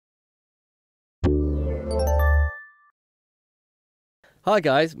Hi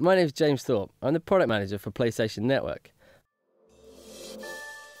guys, my name is James Thorpe. I'm the product manager for PlayStation Network.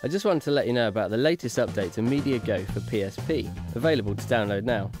 I just wanted to let you know about the latest update to Media Go for PSP, available to download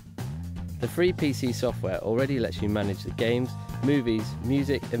now. The free PC software already lets you manage the games, movies,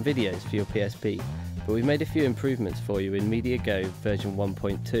 music and videos for your PSP, but we've made a few improvements for you in Media Go version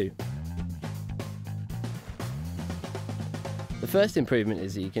 1.2. The first improvement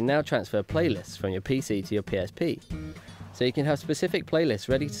is that you can now transfer playlists from your PC to your PSP. So you can have specific playlists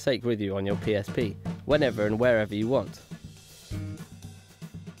ready to take with you on your PSP, whenever and wherever you want.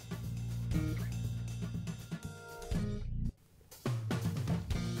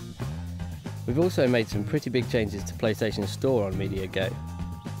 We've also made some pretty big changes to PlayStation Store on Media Go.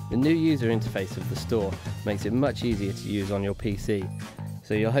 The new user interface of the store makes it much easier to use on your PC,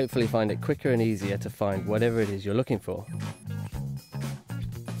 so you'll hopefully find it quicker and easier to find whatever it is you're looking for.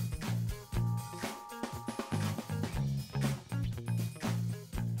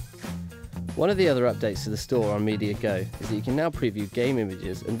 One of the other updates to the store on Media Go is that you can now preview game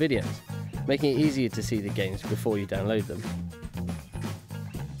images and videos, making it easier to see the games before you download them.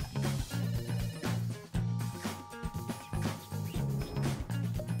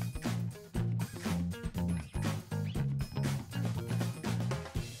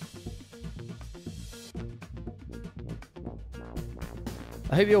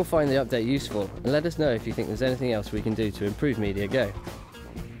 I hope you all find the update useful, and let us know if you think there's anything else we can do to improve Media Go.